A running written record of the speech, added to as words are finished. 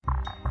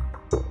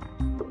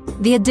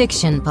The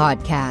Addiction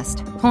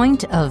Podcast,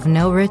 Point of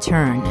No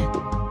Return.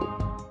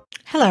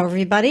 Hello,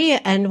 everybody,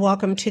 and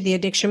welcome to the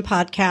Addiction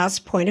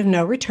Podcast, Point of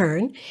No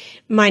Return.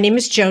 My name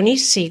is Joni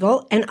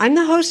Siegel, and I'm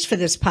the host for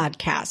this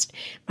podcast.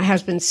 My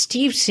husband,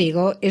 Steve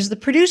Siegel, is the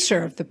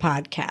producer of the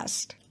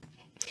podcast.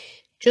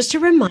 Just a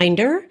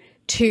reminder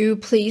to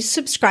please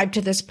subscribe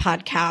to this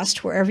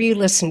podcast wherever you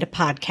listen to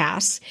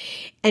podcasts.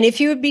 And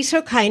if you would be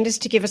so kind as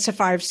to give us a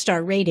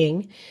 5-star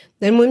rating,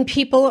 then when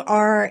people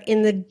are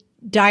in the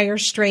dire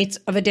straits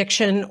of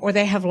addiction or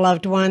they have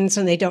loved ones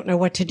and they don't know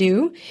what to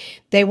do,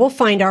 they will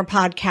find our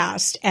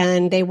podcast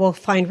and they will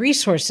find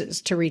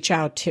resources to reach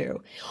out to.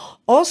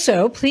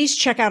 Also, please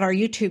check out our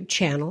YouTube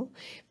channel.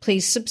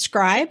 Please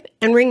subscribe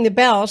and ring the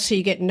bell so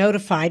you get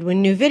notified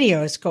when new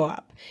videos go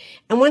up.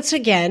 And once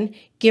again,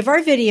 give our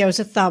videos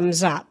a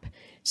thumbs up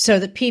so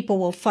that people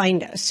will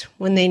find us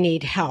when they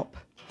need help.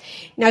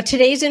 Now,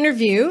 today's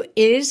interview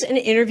is an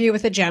interview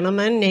with a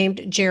gentleman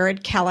named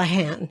Jared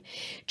Callahan.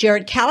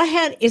 Jared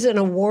Callahan is an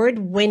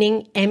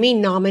award-winning,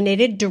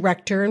 Emmy-nominated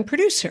director and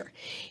producer.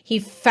 He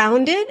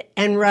founded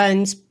and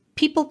runs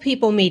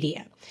People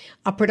Media,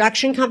 a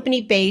production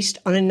company based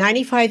on a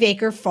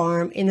 95-acre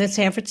farm in the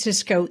San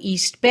Francisco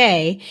East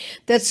Bay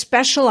that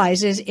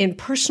specializes in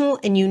personal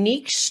and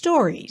unique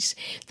stories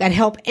that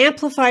help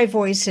amplify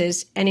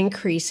voices and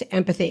increase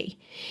empathy.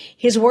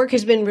 His work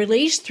has been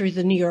released through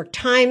the New York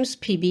Times,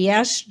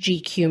 PBS,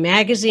 GQ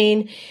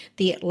Magazine,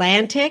 The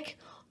Atlantic,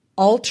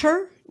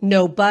 Alter,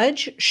 No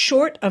Budge,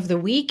 Short of the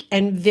Week,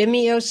 and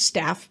Vimeo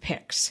Staff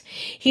Picks.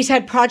 He's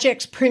had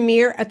projects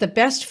premiere at the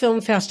best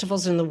film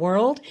festivals in the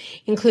world,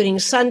 including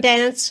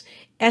Sundance,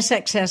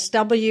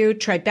 SXSW,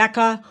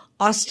 Tribeca,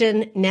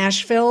 Austin,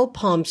 Nashville,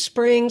 Palm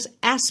Springs,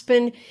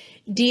 Aspen,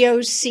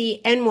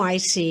 DOC,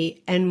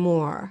 NYC, and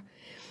more.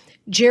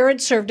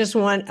 Jared served as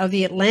one of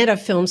the Atlanta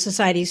Film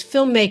Society's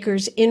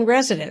filmmakers in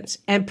residence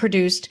and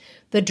produced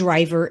The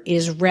Driver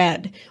is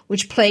Red,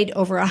 which played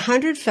over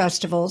 100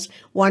 festivals,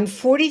 won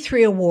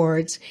 43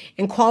 awards,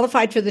 and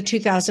qualified for the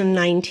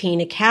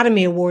 2019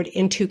 Academy Award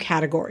in 2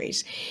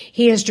 categories.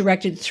 He has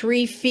directed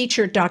 3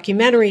 feature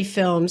documentary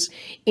films,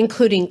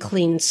 including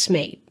Clean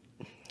Slate.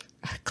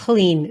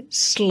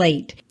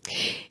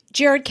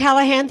 Jared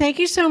Callahan, thank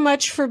you so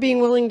much for being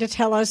willing to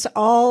tell us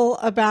all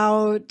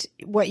about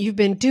what you've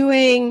been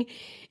doing.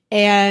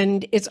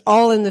 And it's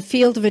all in the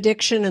field of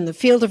addiction and the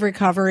field of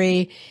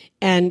recovery.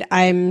 And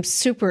I'm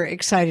super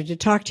excited to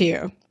talk to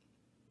you.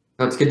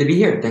 Well, it's good to be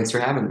here. Thanks for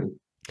having me.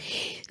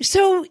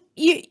 So,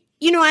 you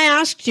know, I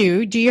asked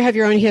you, do you have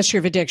your own history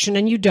of addiction?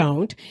 And you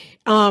don't.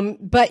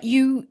 But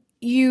you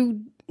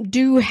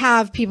do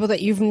have people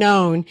that you've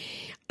known.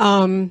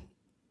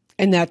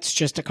 And that's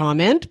just a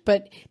comment,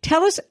 but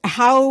tell us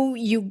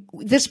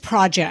this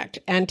project,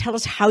 and tell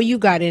us how you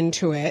got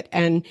into it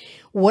and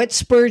what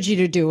spurred you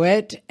to do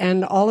it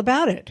and all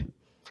about it.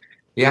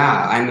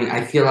 Yeah, I mean,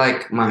 I feel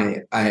like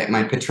my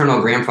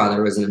paternal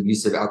grandfather was an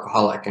abusive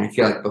alcoholic, and I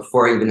feel like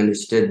before I even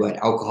understood what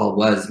alcohol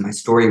was, my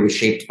story was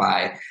shaped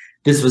by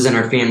this was in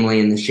our family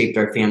and this shaped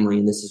our family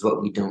and this is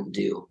what we don't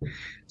do.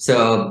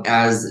 So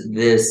as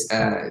this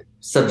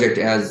subject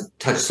has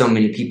touched so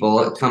many people,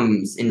 it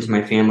comes into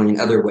my family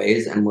in other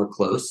ways and we're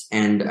close,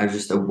 and I'm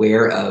just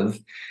aware of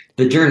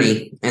the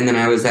journey. And then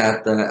I was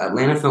at the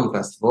Atlanta Film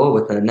Festival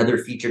with another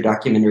feature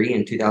documentary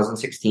in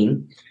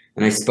 2016,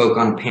 and I spoke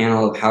on a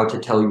panel of how to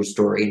tell your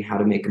story and how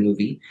to make a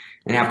movie.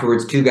 And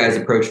afterwards, 2 guys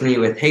approached me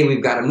with, hey,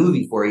 we've got a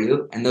movie for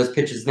you. And those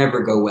pitches never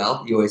go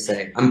well. You always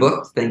say, I'm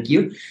booked, thank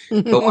you.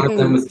 But one of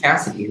them was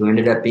Cassidy, who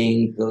ended up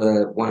being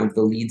one of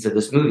the leads of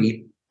this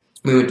movie.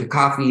 We went to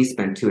coffee,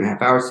 spent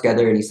 2.5 hours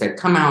together, and he said,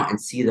 come out and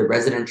see the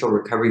residential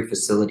recovery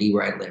facility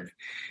where I live.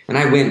 And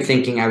I went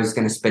thinking I was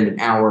going to spend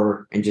an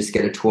hour and just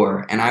get a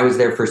tour. And I was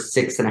there for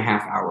 6.5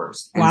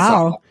 hours. And wow.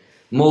 Saw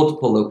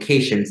multiple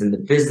locations and the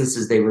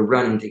businesses they were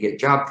running to get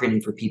job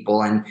training for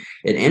people. And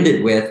it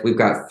ended with, we've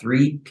got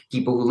 3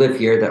 people who live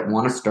here that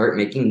want to start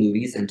making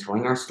movies and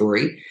telling our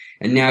story.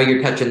 And now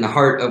you're touching the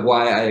heart of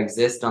why I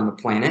exist on the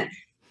planet.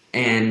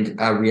 And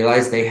I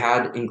realized they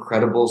had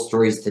incredible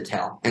stories to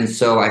tell. And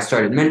so I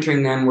started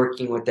mentoring them,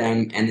 working with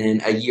them. And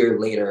then a year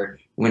later,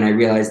 when I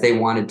realized they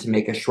wanted to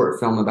make a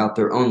short film about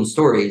their own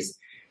stories,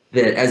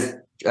 that as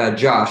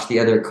Josh, the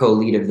other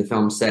co-lead of the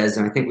film, says,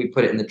 and I think we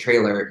put it in the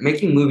trailer,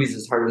 making movies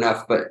is hard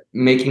enough, but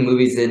making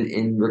movies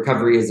in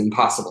recovery is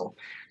impossible.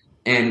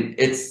 And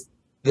it's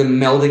the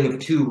melding of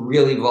 2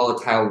 really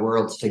volatile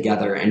worlds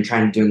together, and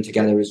trying to do them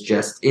together is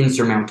just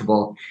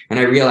insurmountable. And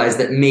I realized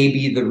that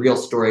maybe the real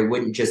story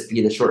wouldn't just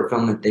be the short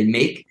film that they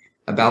make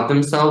about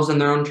themselves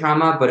and their own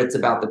trauma, but it's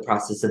about the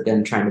process of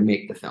them trying to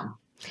make the film.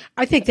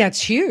 I think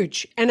that's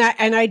huge. And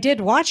I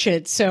did watch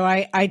it, so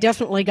I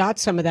definitely got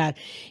some of that.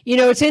 You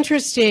know, it's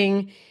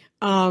interesting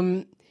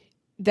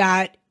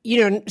that,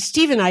 you know,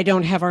 Steve and I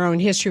don't have our own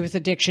history with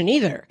addiction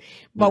either,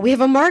 but we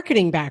have a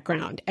marketing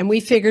background, and we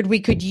figured we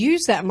could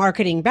use that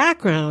marketing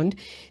background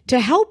to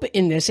help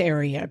in this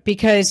area,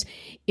 because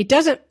it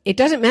doesn't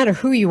matter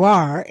who you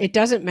are. It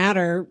doesn't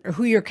matter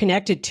who you're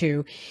connected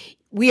to.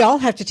 we all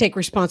have to take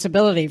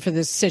responsibility for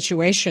this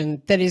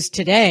situation that is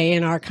today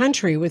in our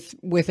country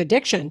with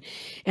addiction.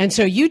 And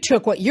so you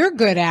took what you're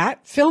good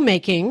at,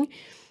 filmmaking,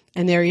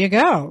 and there you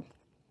go.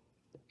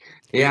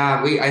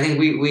 Yeah, I think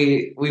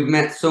we've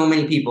met so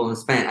many people and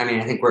spent, I mean,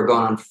 I think we're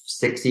going on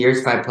 6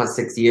 years,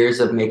 5+6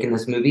 years of making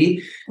this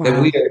movie. Wow.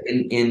 That we are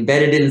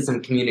embedded in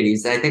some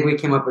communities. And I think we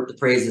came up with the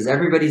phrase is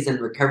everybody's in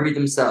recovery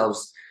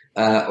themselves,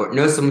 or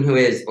know someone who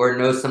is, or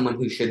know someone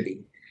who should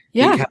be.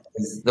 Yeah.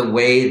 Because the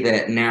way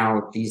that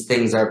now these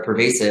things are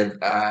pervasive,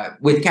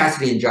 with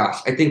Cassidy and Josh,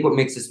 I think what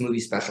makes this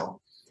movie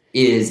special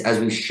is as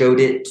we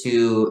showed it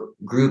to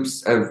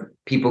groups of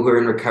people who are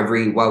in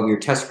recovery while we were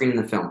test screening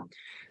the film,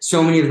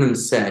 so many of them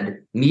said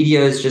media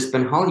has just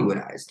been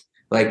Hollywoodized.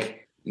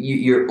 Like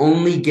you're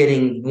only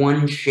getting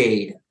one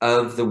shade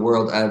of the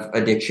world of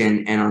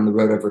addiction and on the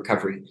road of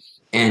recovery.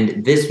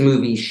 And this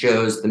movie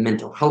shows the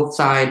mental health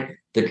side,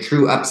 the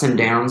true ups and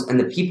downs, and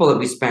the people that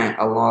we spent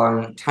a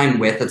long time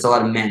with. It's a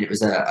lot of men. It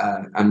was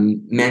a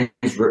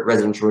men's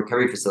residential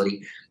recovery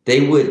facility.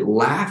 They would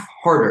laugh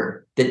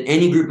harder than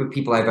any group of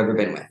people I've ever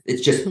been with.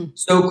 It's just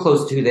so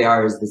close to who they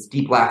are, is this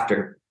deep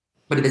laughter.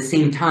 But at the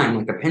same time,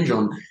 like a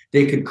pendulum,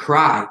 they could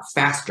cry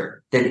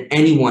faster than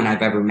anyone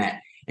I've ever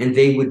met. And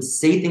they would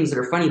say things that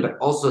are funny, but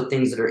also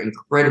things that are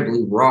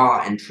incredibly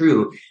raw and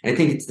true. And I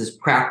think it's this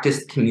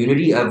practiced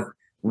community of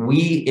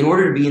in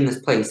order to be in this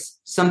place,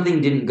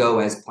 something didn't go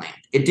as planned.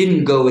 It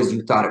didn't go as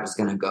you thought it was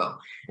going to go.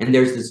 And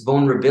there's this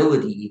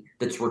vulnerability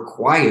that's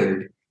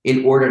required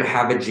in order to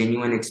have a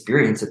genuine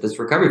experience at this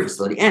recovery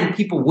facility. And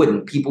people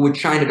wouldn't. People would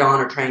shine it on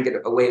or try and get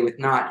away with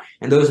not.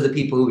 And those are the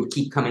people who would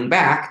keep coming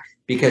back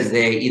because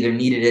they either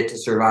needed it to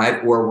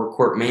survive or were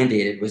court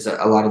mandated, was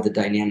a lot of the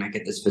dynamic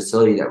at this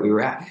facility that we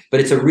were at. But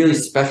it's a really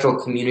special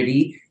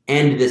community.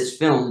 And this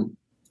film,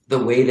 the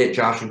way that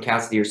Josh and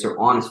Cassidy are so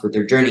honest with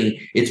their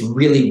journey, it's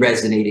really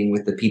resonating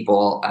with the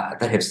people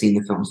that have seen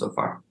the film so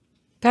far.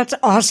 That's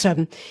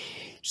awesome.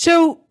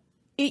 So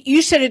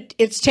you said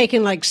it's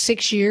taken like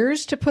 6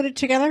 years to put it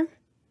together?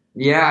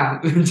 Yeah,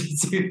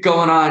 it's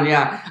going on.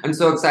 Yeah. I'm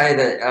so excited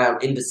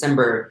that in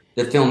December,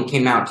 the film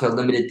came out to a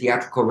limited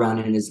theatrical run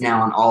and is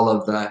now on all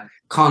of the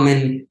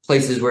common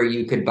places where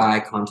you could buy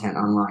content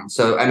online.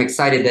 So I'm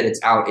excited that it's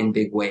out in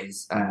big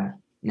ways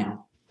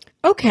now.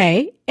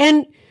 Okay.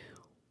 And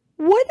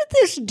what did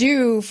this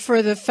do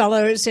for the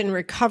fellows in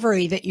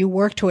recovery that you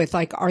worked with?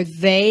 Like, are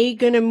they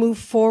going to move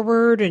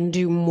forward and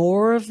do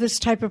more of this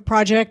type of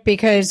project?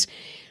 Because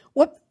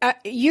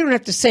you don't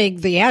have to say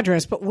the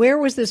address, but where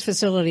was this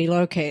facility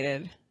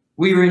located?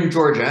 We were in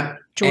Georgia.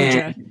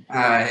 Georgia.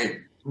 And,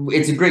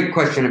 it's a great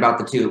question about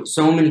the two.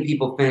 So many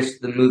people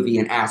finished the movie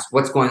and asked,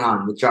 what's going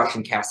on with Josh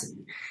and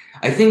Cassidy?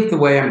 I think the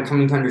way I'm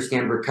coming to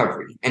understand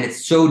recovery, and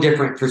it's so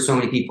different for so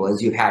many people, as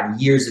you've had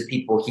years of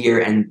people here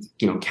and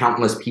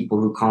countless people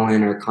who call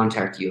in or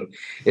contact you,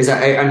 is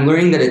I'm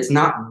learning that it's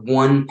not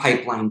one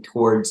pipeline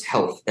towards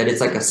health, that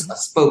it's like a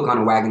spoke on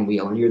a wagon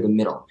wheel and you're the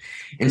middle.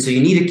 And so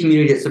you need a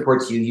community that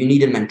supports you. You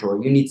need a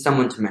mentor. You need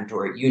someone to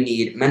mentor. You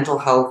need mental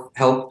health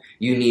help.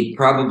 You need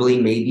probably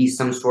maybe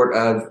some sort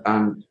of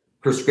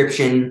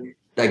prescription,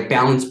 like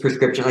balanced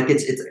prescription. Like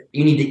it's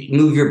you need to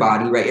move your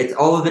body, right? It's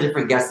all of the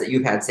different guests that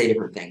you've had say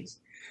different things.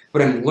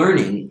 What I'm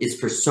learning is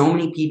for so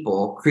many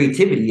people,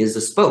 creativity is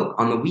a spoke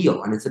on the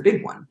wheel, and it's a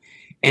big one.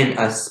 And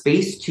a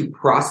space to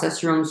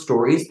process your own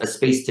stories, a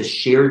space to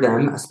share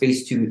them, a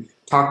space to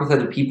talk with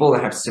other people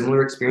that have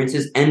similar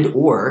experiences, and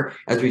or,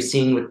 as we've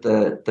seen with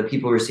the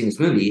people who are seeing this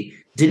movie,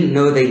 didn't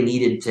know they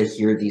needed to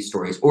hear these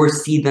stories or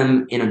see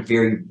them in a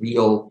very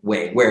real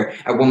way, where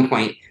at one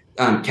point,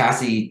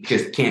 Cassie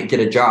just can't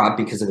get a job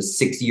because of a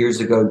 6 years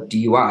ago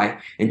DUI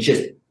and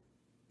just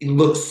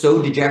looks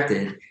so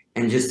dejected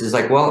and just is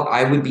like, well,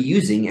 I would be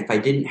using if I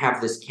didn't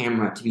have this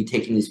camera to be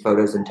taking these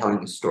photos and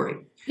telling the story.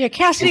 Yeah,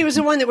 Cassidy was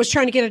the one that was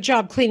trying to get a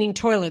job cleaning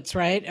toilets,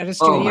 right, at a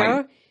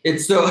studio?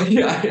 It's so,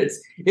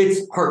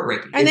 it's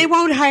heartbreaking. And they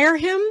won't hire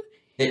him?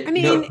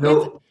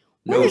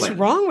 What is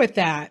wrong with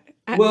that?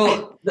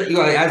 Well,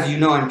 as you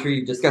know, I'm sure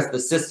you've discussed the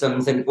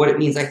systems and what it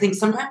means. I think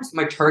sometimes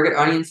my target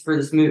audience for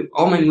this movie,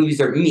 all my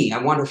movies are me. I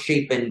want to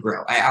shape and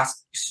grow. I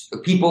ask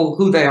people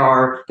who they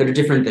are that are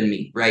different than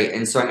me, right?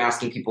 And so I'm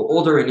asking people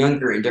older and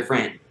younger and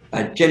different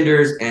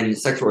genders and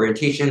sexual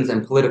orientations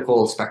and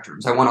political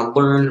spectrums. I want to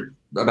learn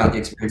about the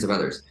experience of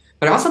others.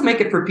 But I also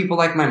make it for people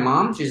like my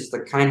mom. She's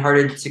the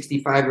kind-hearted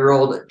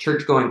 65-year-old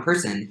church-going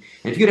person.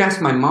 And if you'd ask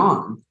my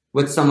mom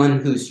what's someone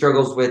who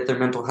struggles with their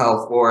mental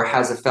health or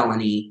has a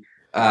felony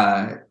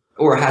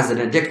or has an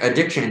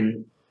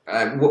addiction,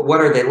 what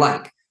are they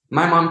like?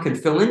 My mom can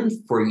fill in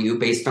for you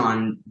based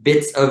on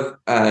bits of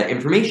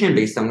information,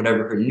 based on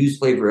whatever her news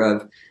flavor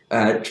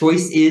of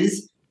choice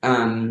is,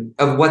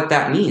 of what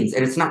that means.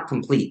 And it's not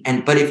complete.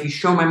 But if you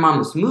show my mom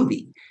this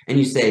movie and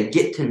you say,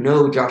 get to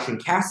know Josh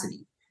and Cassidy,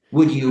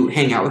 would you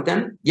hang out with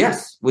them?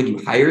 Yes. Would you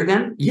hire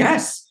them?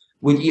 Yes.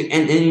 Would you?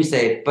 And then you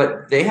say,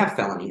 but they have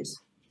felonies.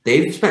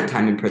 They've spent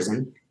time in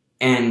prison.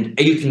 And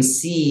you can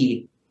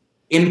see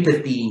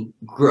empathy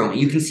growing.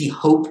 You can see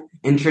hope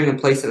entering a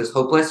place that was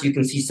hopeless. You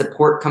can see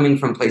support coming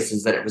from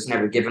places that it was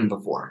never given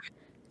before.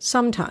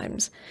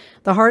 Sometimes.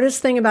 The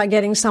hardest thing about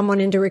getting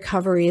someone into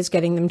recovery is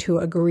getting them to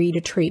agree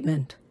to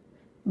treatment.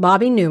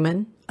 Bobby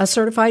Newman, a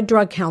certified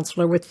drug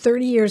counselor with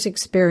 30 years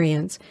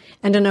experience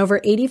and an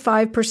over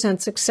 85%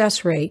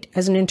 success rate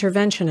as an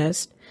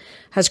interventionist,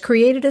 has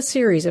created a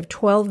series of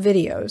 12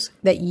 videos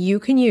that you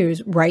can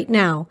use right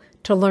now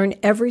to learn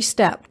every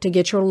step to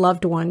get your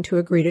loved one to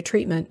agree to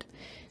treatment.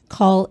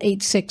 Call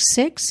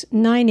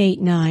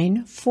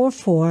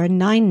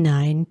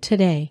 866-989-4499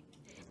 today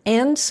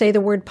and say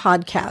the word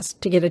podcast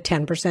to get a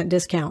 10%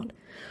 discount.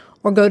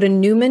 Or go to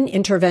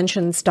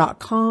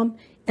newmaninterventions.com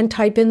and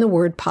type in the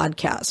word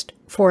podcast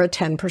for a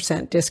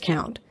 10%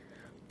 discount.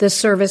 This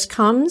service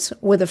comes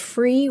with a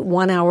free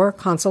 1-hour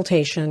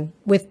consultation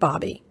with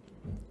Bobby.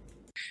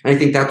 And I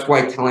think that's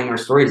why telling our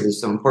stories is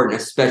so important,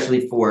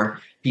 especially for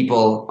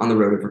people on the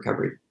road of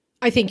recovery.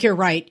 I think you're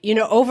right.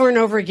 Over and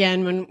over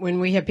again, when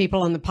we have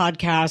people on the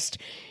podcast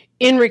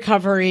in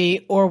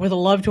recovery or with a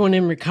loved one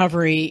in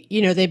recovery,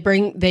 they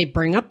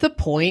bring up the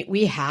point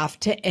we have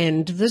to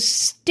end the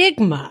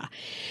stigma.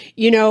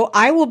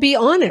 I will be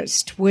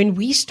honest, when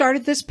we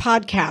started this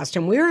podcast,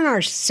 and we're in our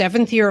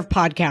 7th year of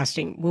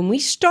podcasting, when we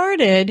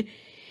started,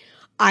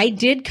 I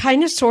did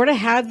kind of sort of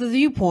have the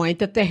viewpoint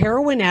that the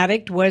heroin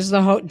addict was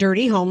the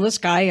dirty homeless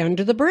guy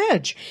under the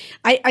bridge.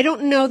 I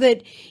don't know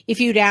that if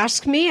you'd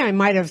asked me, I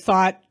might have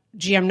thought,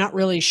 gee, I'm not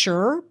really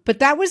sure, but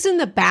that was in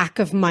the back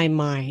of my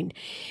mind.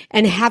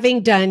 And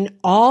having done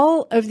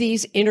all of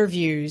these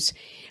interviews,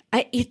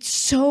 it's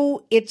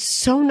so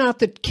not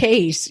the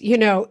case.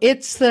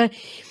 It's the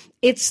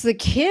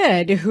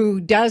kid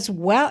who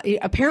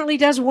apparently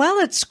does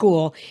well at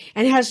school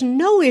and has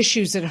no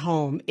issues at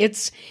home.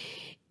 It's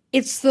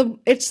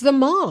the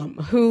mom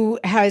who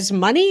has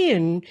money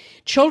and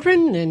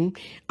children and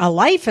a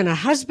life and a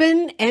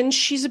husband, and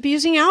she's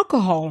abusing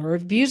alcohol or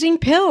abusing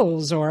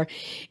pills, or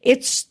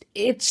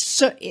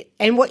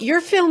and what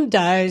your film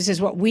does is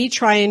what we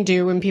try and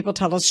do when people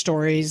tell us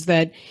stories,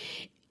 that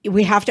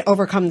we have to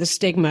overcome the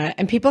stigma,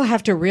 and people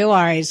have to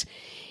realize,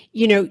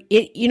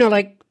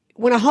 like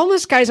when a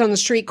homeless guy's on the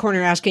street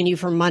corner asking you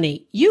for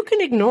money, you can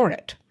ignore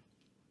it.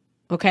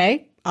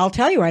 Okay? I'll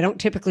tell you, I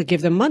don't typically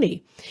give them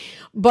money,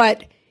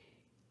 but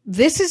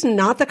this is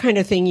not the kind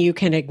of thing you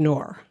can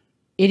ignore.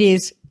 It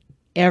is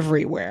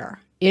everywhere.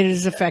 It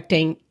is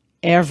affecting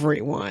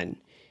everyone.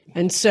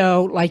 And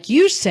so, like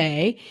you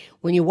say,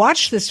 when you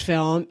watch this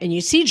film and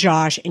you see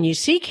Josh and you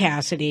see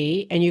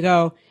Cassidy and you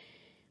go,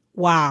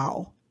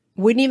 wow,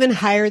 wouldn't even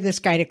hire this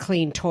guy to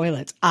clean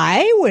toilets.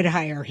 I would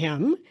hire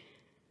him.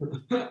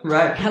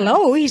 Right.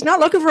 Hello, he's not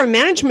looking for a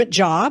management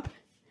job.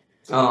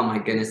 Oh my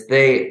goodness.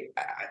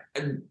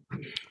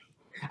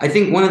 I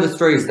think one of the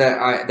stories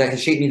that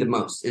has shaped me the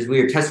most is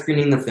we were test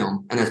screening the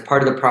film, and as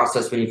part of the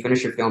process when you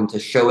finish a film, to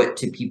show it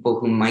to people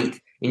who might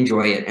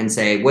enjoy it and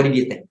say, what did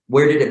you think?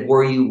 Where did it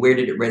bore you? Where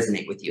did it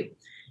resonate with you?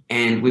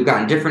 And we've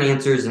gotten different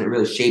answers, and it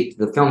really shaped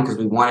the film because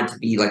we want it to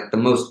be like the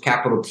most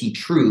capital T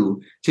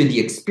true to the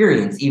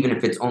experience, even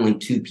if it's only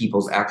two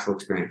people's actual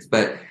experience.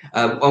 But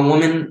a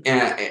woman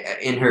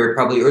in her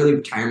probably early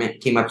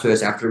retirement came up to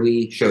us after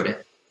we showed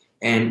it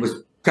and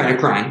was kind of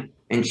crying.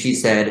 And she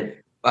said,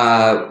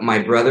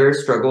 my brother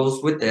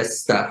struggles with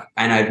this stuff,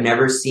 and I've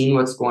never seen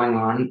what's going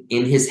on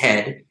in his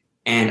head.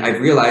 And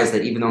I've realized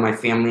that even though my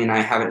family and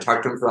I haven't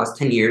talked to him for the last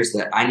 10 years,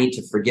 that I need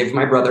to forgive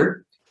my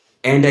brother,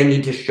 and I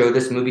need to show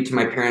this movie to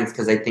my parents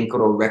because I think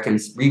it'll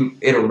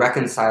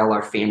reconcile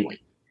our family.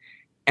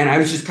 And I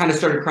was just kind of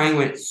started crying.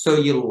 Went, so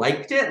you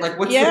liked it? Like,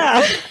 what's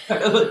yeah?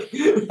 When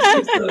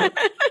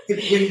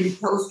we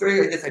tell a story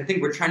like this, I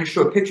think we're trying to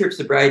show a picture of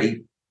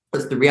sobriety.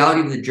 It's the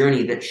reality of the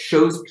journey that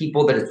shows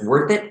people that it's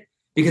worth it.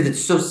 Because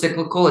it's so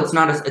cyclical. It's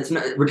not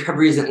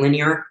recovery isn't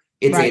linear.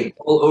 It's right.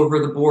 All over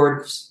the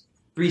board,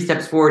 3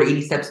 steps forward,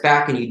 80 steps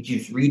back, and you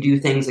just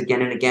redo things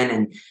again and again.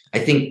 And I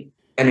think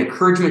an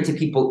encouragement to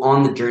people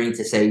on the journey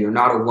to say, you're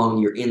not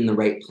alone, you're in the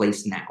right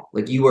place now.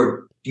 Like you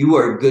are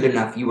good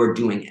enough, you are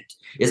doing it,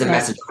 is a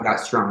message I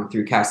got strong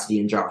through Cassidy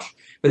and Josh.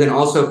 But then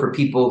also for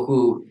people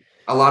who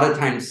a lot of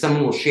times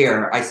someone will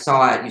share, I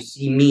saw it, you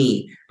see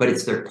me, but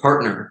it's their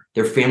partner,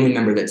 their family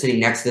member that's sitting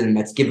next to them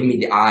that's giving me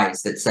the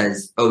eyes that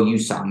says, oh, you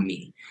saw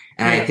me.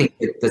 And I think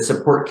that the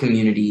support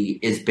community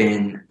has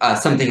been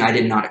something I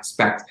did not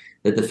expect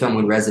that the film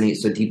would resonate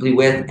so deeply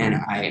with. And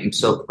I am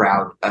so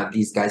proud of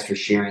these guys for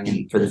sharing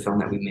and for the film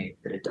that we made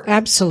that it does.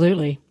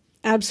 Absolutely.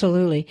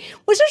 Absolutely.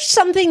 Was there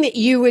something that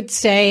you would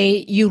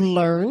say you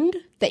learned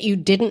that you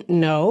didn't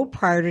know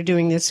prior to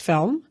doing this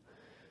film?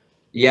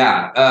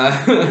 Yeah.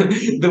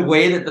 The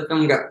way that the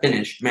film got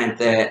finished meant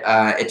that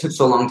it took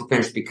so long to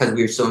finish because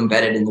we were so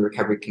embedded in the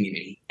recovery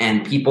community,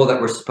 and people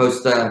that were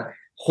supposed to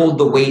hold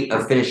the weight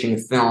of finishing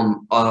the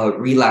film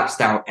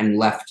relapsed out and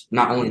left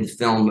not only the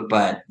film,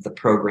 but the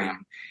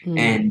program.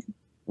 And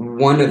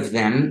one of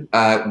them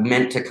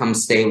meant to come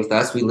stay with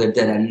us. We lived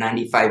at a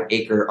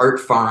 95-acre art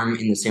farm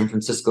in the San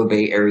Francisco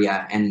Bay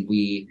Area, and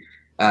we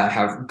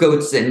have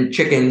goats and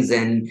chickens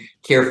and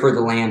care for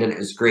the land, and it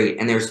was great.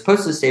 And they were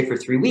supposed to stay for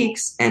 3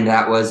 weeks, and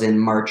that was in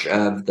March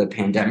of the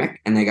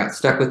pandemic, and they got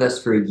stuck with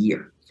us for a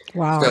year.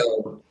 Wow.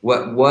 So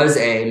what was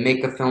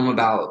make a film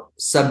about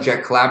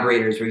subject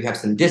collaborators where you have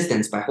some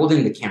distance by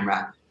holding the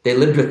camera, they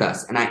lived with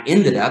us. And I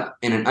ended up,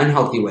 in an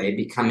unhealthy way,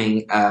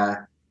 becoming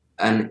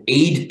an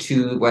aid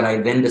to what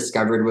I then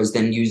discovered was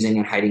them using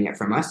and hiding it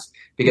from us,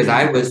 because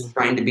I was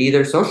trying to be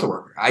their social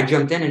worker. I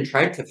jumped in and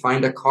tried to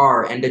find a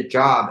car and a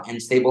job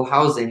and stable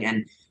housing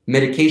and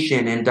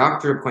medication and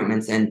doctor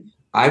appointments, and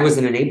I was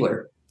an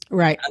enabler.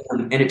 Right.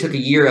 And it took a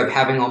year of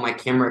having all my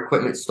camera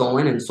equipment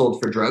stolen and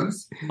sold for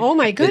drugs. Oh,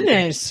 my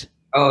goodness.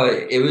 Oh,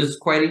 it was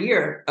quite a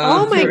year.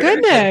 Oh, my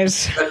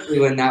goodness. Especially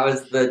when that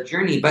was the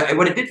journey. But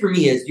what it did for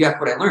me is,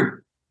 what I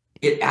learned.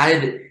 It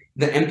added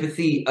the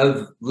empathy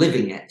of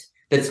living it.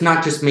 That's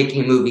not just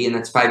making a movie and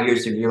that's 5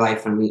 years of your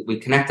life. And we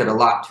connected a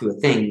lot to a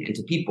thing and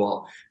to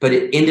people. But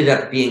it ended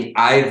up being,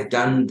 I've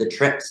done the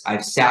trips.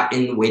 I've sat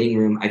in the waiting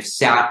room. I've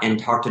sat and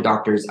talked to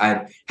doctors.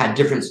 I've had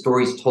different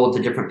stories told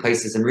to different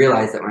places and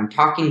realized that when I'm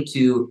talking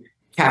to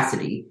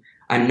Cassidy,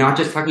 I'm not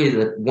just talking to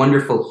the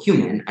wonderful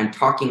human, I'm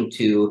talking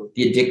to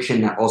the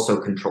addiction that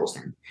also controls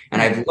him.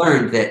 And I've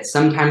learned that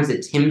sometimes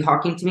it's him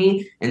talking to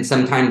me, and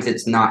sometimes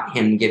it's not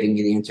him giving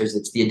me the answers.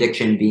 It's the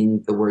addiction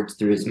being the words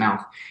through his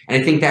mouth.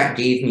 And I think that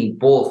gave me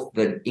both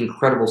the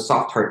incredible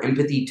soft heart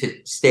empathy to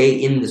stay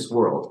in this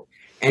world,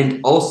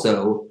 and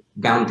also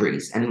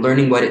boundaries and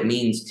learning what it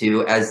means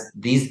to, as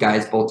these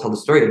guys both tell the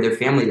story of their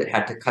family that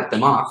had to cut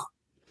them off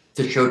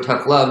to show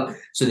tough love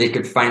so they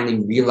could finally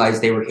realize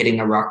they were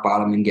hitting a rock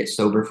bottom and get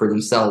sober for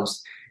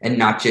themselves and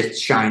not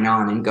just shine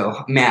on and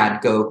go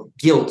mad, go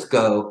guilt,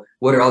 go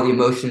what are all the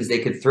emotions they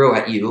could throw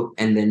at you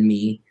and then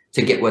me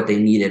to get what they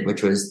needed,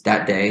 which was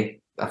that day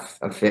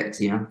a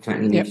fix,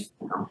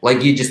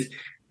 like he just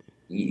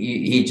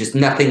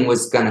nothing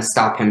was going to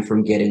stop him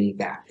from getting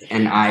that.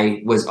 And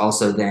I was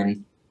also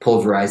then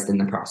pulverized in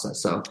the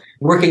process. So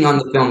working on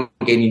the film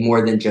gave me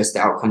more than just the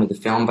outcome of the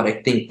film, but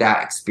I think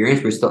that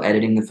experience, we're still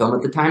editing the film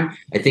at the time,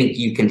 I think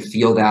you can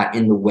feel that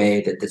in the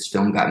way that this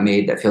film got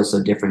made that feels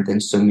so different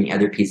than so many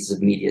other pieces of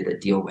media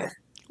that deal with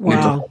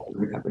mental health and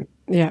recovery.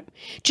 Yeah.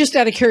 Just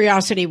out of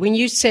curiosity, when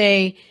you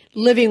say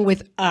living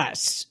with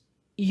us,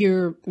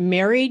 you're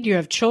married, you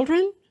have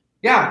children?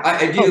 Yeah,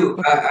 I do.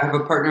 Okay. I have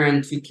a partner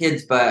and 2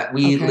 kids, but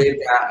we lived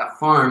at a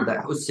farm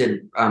that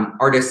hosted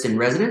artists in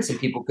residence, and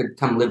people could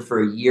come live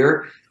for a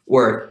year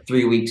or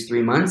 3 weeks,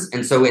 3 months.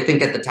 And so I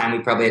think at the time we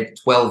probably had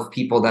 12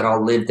 people that all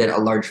lived at a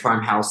large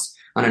farmhouse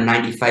on a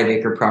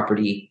 95-acre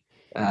property,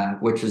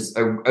 which is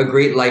a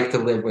great life to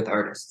live with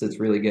artists. It's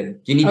really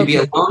good. You need to be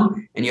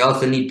alone, and you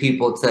also need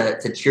people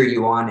to cheer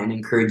you on and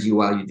encourage you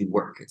while you do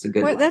work. It's a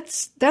good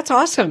life. That's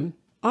awesome.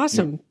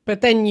 Awesome. Yeah.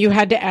 But then you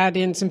had to add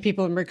in some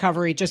people in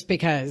recovery just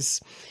because.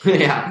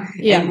 Yeah.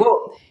 And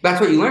well, that's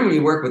what you learn when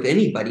you work with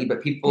anybody,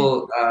 but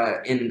people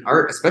in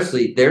art,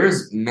 especially,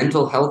 there's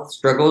mental health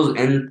struggles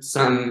and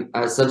some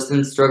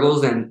substance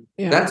struggles, and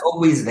that's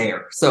always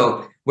there.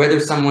 So whether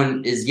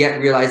someone is yet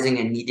realizing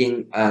and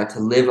needing to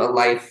live a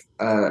life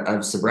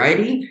of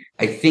sobriety,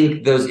 I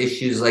think those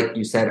issues, like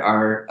you said,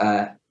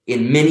 are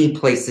in many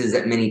places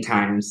at many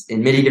times,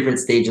 in many different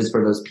stages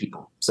for those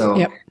people. So.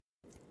 Yep.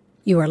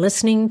 You are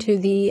listening to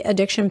the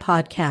Addiction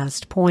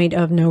Podcast, Point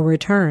of No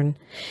Return.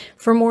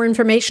 For more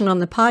information on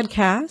the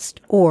podcast,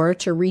 or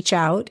to reach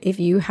out if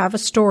you have a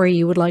story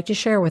you would like to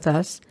share with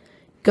us,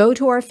 go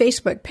to our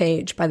Facebook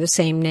page by the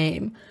same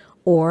name,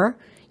 or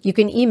you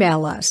can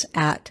email us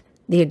at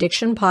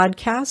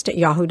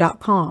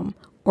theaddictionpodcast@yahoo.com,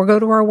 or go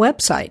to our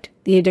website,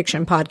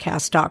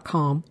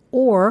 theaddictionpodcast.com,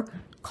 or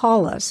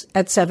call us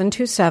at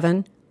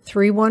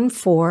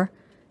 727-314-7080.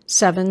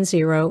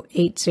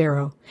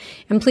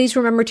 And please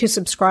remember to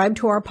subscribe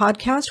to our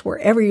podcast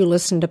wherever you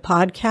listen to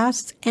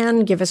podcasts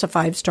and give us a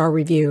 5-star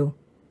review.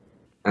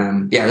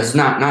 This is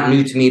not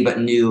new to me, but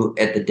new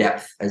at the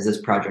depth as this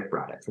project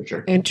brought it, for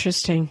sure.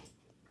 Interesting.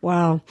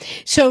 Wow.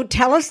 So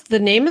tell us the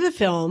name of the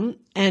film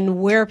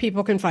and where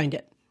people can find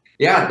it.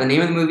 Yeah, the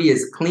name of the movie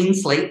is Clean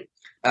Slate.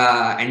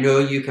 I know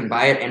you can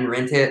buy it and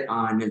rent it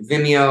on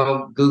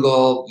Vimeo,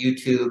 Google,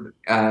 YouTube,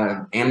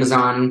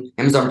 Amazon.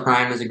 Amazon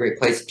Prime is a great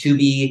place.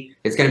 Tubi.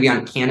 It's going to be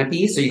on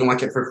Canopy, so you can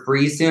watch it for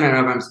free soon. I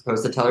don't know if I'm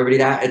supposed to tell everybody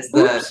that. It's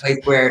the place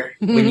where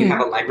when you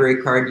have a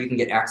library card, you can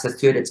get access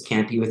to it. It's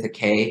Canopy with a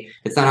K.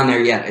 It's not on there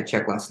yet. I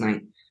checked last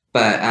night.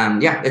 But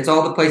it's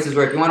all the places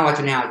where if you want to watch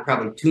it now, it's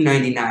probably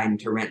 $2.99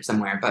 to rent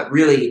somewhere. But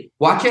really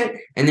watch it,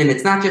 and then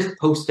it's not just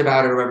post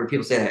about it or whatever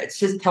people say that. It's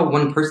just tell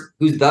one person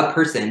who's the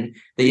person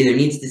that either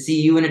needs to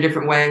see you in a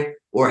different way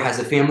or has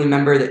a family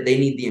member that they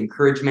need the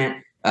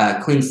encouragement.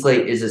 Clean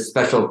Slate is a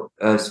special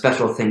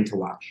thing to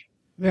watch.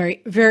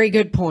 Very, very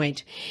good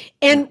point.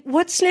 And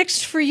what's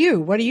next for you?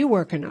 What are you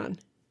working on?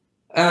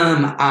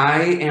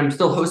 I am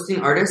still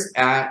hosting artists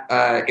at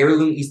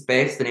Heirloom East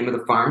Bay. It's the name of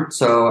the farm.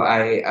 So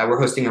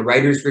we're hosting a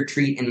writers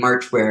retreat in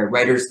March where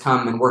writers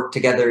come and work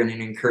together and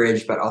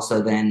encourage, but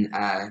also then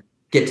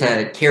get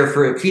to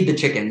feed the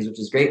chickens, which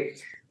is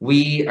great.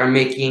 We are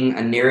making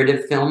a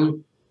narrative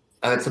film.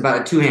 It's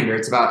about a 2-hander.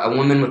 It's about a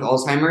woman with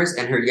Alzheimer's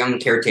and her young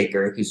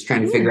caretaker who's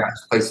trying to figure out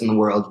his place in the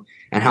world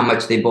and how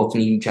much they both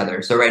need each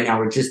other. So right now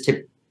we're just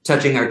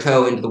touching our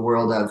toe into the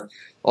world of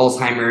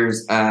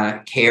Alzheimer's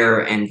care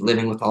and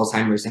living with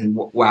Alzheimer's, and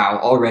wow,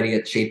 already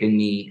it's shaping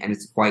me, and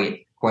it's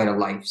quite a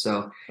life.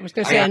 So I was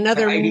going to say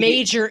another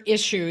major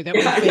issue that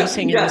we're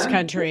facing in this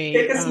country.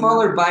 Take a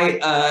smaller bite,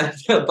 a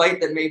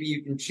bite that maybe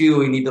you can chew.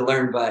 We need to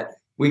learn, but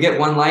we get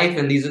one life,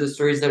 and these are the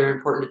stories that are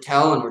important to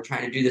tell. And we're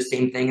trying to do the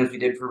same thing as we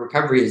did for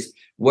recovery: is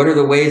what are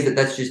the ways that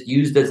that's just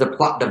used as a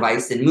plot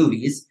device in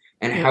movies,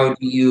 and how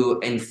do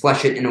you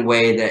flesh it in a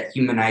way that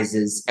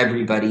humanizes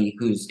everybody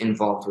who's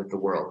involved with the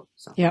world?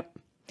 So. Yep.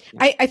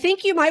 I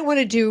think you might want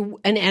to do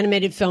an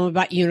animated film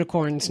about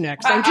unicorns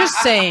next. I'm just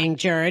saying,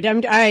 Jared.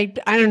 I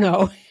don't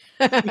know.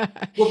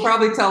 We'll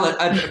probably tell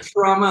a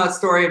trauma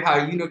story of how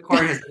a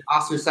unicorn has been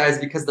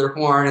ostracized because they're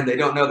horned and they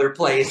don't know their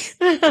place.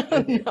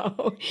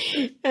 No.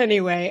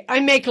 Anyway, I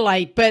make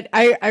light, but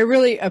I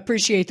really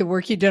appreciate the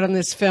work you did on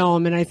this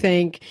film. And I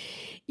think,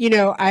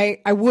 I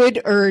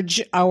would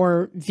urge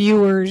our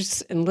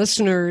viewers and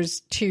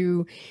listeners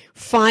to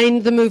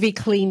find the movie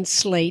Clean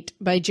Slate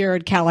by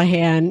Jared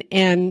Callahan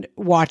and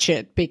watch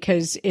it,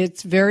 because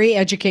it's very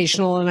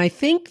educational. And I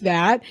think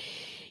that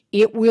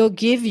it will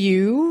give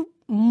you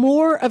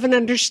more of an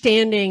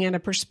understanding and a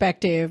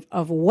perspective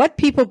of what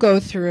people go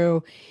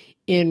through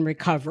in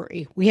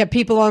recovery. We have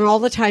people on all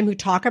the time who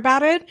talk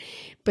about it,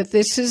 but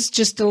this is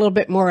just a little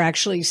bit more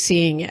actually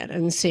seeing it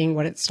and seeing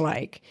what it's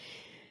like.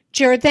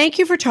 Jared, thank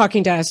you for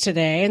talking to us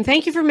today, and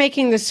thank you for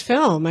making this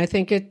film. I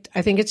think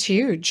it's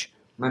huge.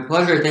 My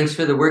pleasure. Thanks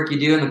for the work you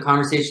do and the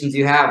conversations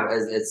you have.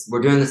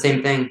 We're doing the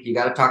same thing. You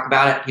got to talk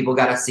about it. People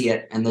got to see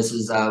it. And this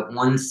is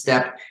one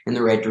step in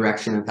the right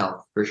direction of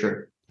health, for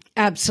sure.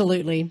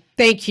 Absolutely.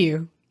 Thank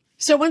you.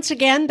 So once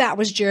again, that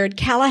was Jared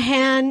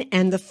Callahan,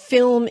 and the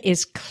film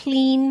is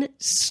Clean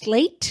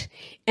Slate.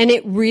 And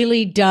it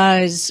really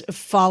does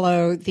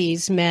follow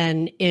these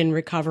men in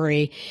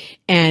recovery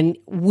and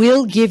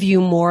will give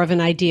you more of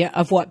an idea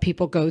of what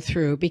people go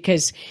through.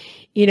 Because,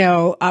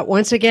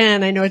 once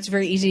again, I know it's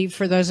very easy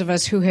for those of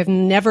us who have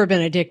never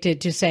been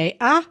addicted to say,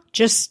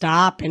 just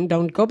stop and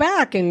don't go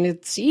back. And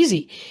it's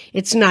easy.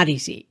 It's not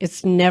easy.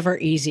 It's never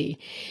easy.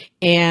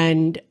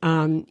 And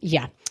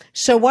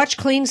so watch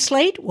Clean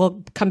Slate.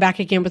 We'll come back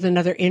again with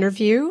another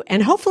interview,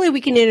 and hopefully we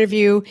can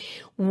interview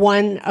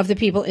one of the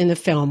people in the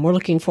film. We're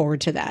looking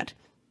forward to that.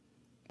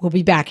 We'll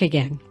be back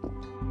again.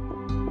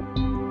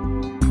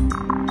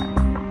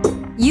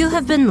 You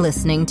have been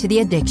listening to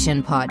the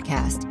Addiction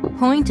Podcast,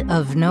 Point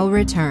of No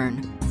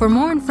Return. For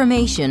more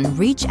information,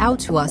 reach out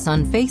to us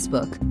on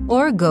Facebook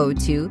or go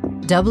to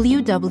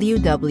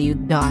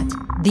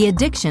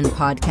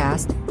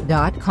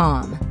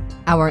www.theaddictionpodcast.com.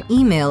 Our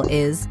email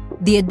is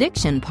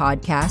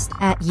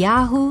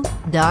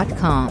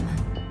theaddictionpodcast@yahoo.com.